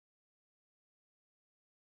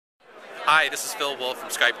Hi, this is Phil Wolf from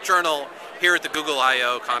Skype Journal here at the Google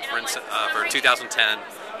I/O conference for 2010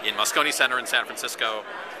 in Moscone Center in San Francisco.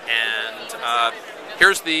 And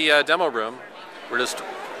here's the demo room. We're just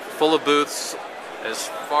full of booths as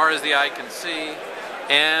far as the eye can see.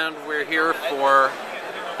 And we're here for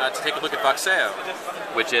to take a look at Voxeo,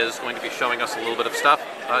 which is going to be showing us a little bit of stuff,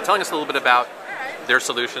 telling us a little bit about their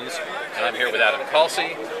solutions. And I'm here with Adam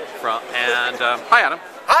Kalsi and hi Adam.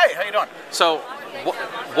 Hi, how you doing? So,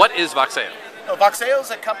 what is Voxeo? Well, Voxeo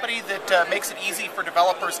is a company that makes it easy for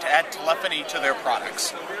developers to add telephony to their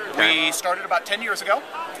products. Okay. We started about 10 years ago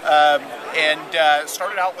and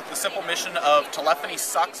started out with the simple mission of telephony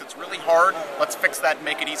sucks, it's really hard, let's fix that and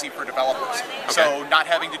make it easy for developers. Okay. So not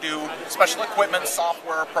having to do special equipment,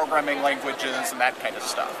 software, programming languages, and that kind of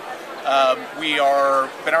stuff. We are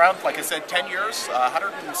been around, like I said, 10 years,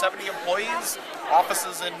 170 employees,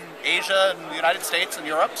 offices in Asia and the United States and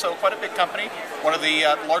Europe, so quite a big company, one of the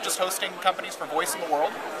largest hosting companies for voice in the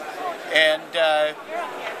world. And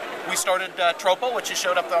we started Tropo, which you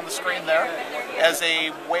showed up on the screen there, as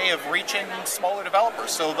a way of reaching smaller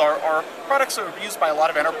developers. So our products are used by a lot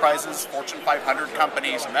of enterprises, Fortune 500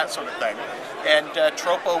 companies and that sort of thing. And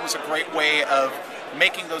Tropo was a great way of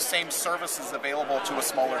making those same services available to a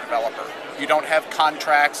smaller developer. You don't have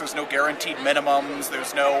contracts, there's no guaranteed minimums,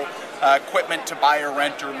 there's no equipment to buy or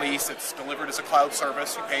rent or lease. It's delivered as a cloud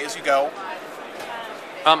service, you pay as you go.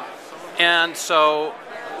 And so,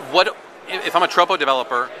 what if I'm a Tropo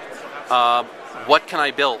developer, what can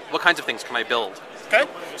I build? What kinds of things can I build? Okay,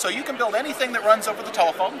 so you can build anything that runs over the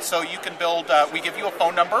telephone. So you can build, we give you a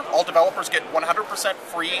phone number. All developers get 100%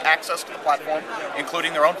 free access to the platform,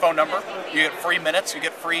 including their own phone number. You get free minutes, you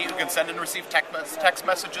can send and receive text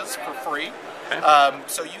messages for free. Okay.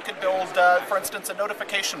 So you can build, for instance, a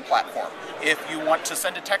notification platform. If you want to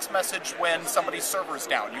send a text message when somebody's server's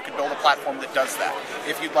down, you can build a platform that does that.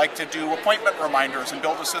 If you'd like to do appointment reminders and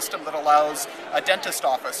build a system that allows a dentist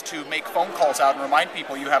office to make phone calls out and remind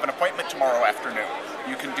people you have an appointment tomorrow afternoon,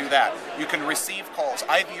 you can do that. You can receive calls.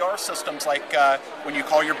 IVR systems, like when you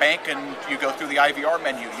call your bank and you go through the IVR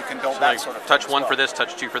menu, you can build that sort of thing. Touch one for this,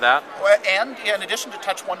 touch two for that? And in addition to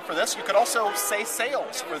touch one for this, you could also say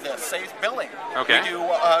sales for this, say billing. Okay. We do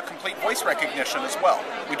complete voice recognition as well.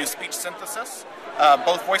 We do speech synthesis.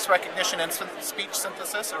 Both voice recognition and speech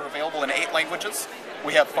synthesis are available in 8 languages.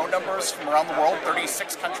 We have phone numbers from around the world,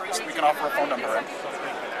 36 countries we can offer a phone number in.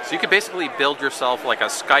 So you could basically build yourself like a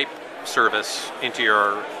Skype service into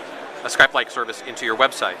a Skype-like service into your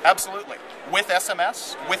website. Absolutely. With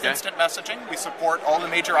SMS, with instant messaging. We support all the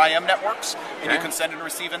major IM networks, and you can send and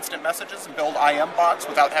receive instant messages and build IM bots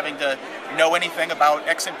without having to know anything about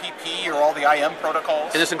XMPP or all the IM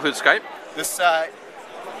protocols. And this includes Skype? This,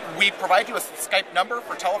 we provide you a Skype number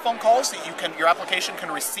for telephone calls that your application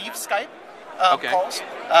can receive Skype calls.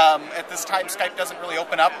 At this time, Skype doesn't really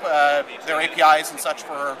open up their APIs and such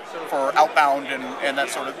for outbound and that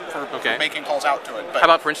sort of for making calls out to it. But how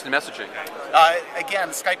about for instant messaging? Again,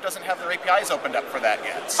 Skype doesn't have their APIs opened up for that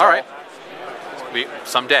yet. So. All right.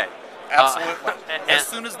 Someday. Absolutely. As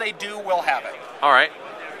soon as they do, we'll have it. All right.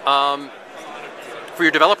 For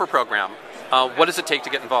your developer program, what does it take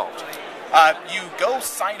to get involved? You go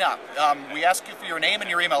sign up. We ask you for your name and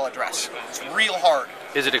your email address. It's real hard.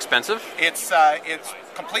 Is it expensive? It's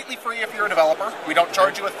completely free if you're a developer. We don't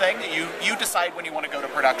charge you a thing. You decide when you want to go to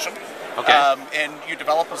production. Okay. And you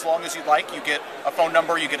develop as long as you'd like. You get a phone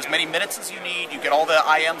number. You get as many minutes as you need. You get all the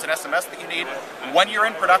IMs and SMS that you need. When you're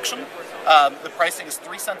in production, the pricing is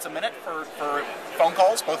 3 cents a minute for phone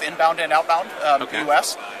calls, both inbound and outbound,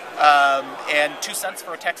 US. And 2 cents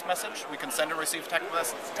for a text message. We can send and receive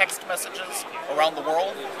text messages around the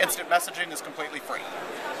world. Instant messaging is completely free.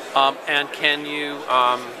 And can you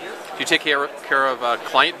do you take care of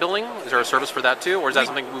client billing? Is there a service for that too, or is that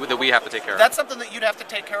something that we have to take care of? That's something that you'd have to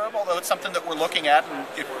take care of, although it's something that we're looking at, and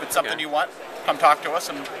if it's something you want, come talk to us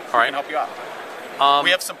and we can help you out. We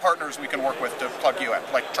have some partners we can work with to plug you in,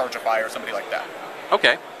 like Chargeify or somebody like that.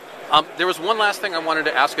 Okay. There was one last thing I wanted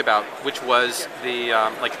to ask about, which was the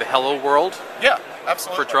like the Hello World. Yeah,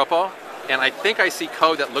 absolutely. For Tropo, and I think I see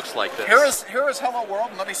code that looks like this. Here is Hello World,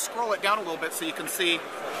 and let me scroll it down a little bit so you can see.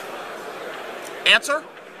 Answer,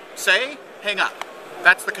 say, hang up.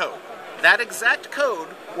 That's the code. That exact code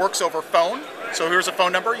works over phone. So here's a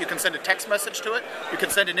phone number. You can send a text message to it. You can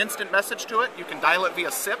send an instant message to it. You can dial it via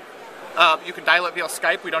SIP. You can dial it via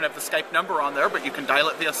Skype. We don't have the Skype number on there, but you can dial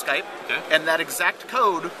it via Skype. Okay. And that exact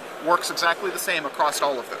code works exactly the same across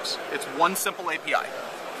all of those. It's one simple API.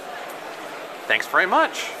 Thanks very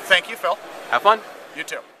much. Thank you, Phil. Have fun. You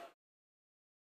too.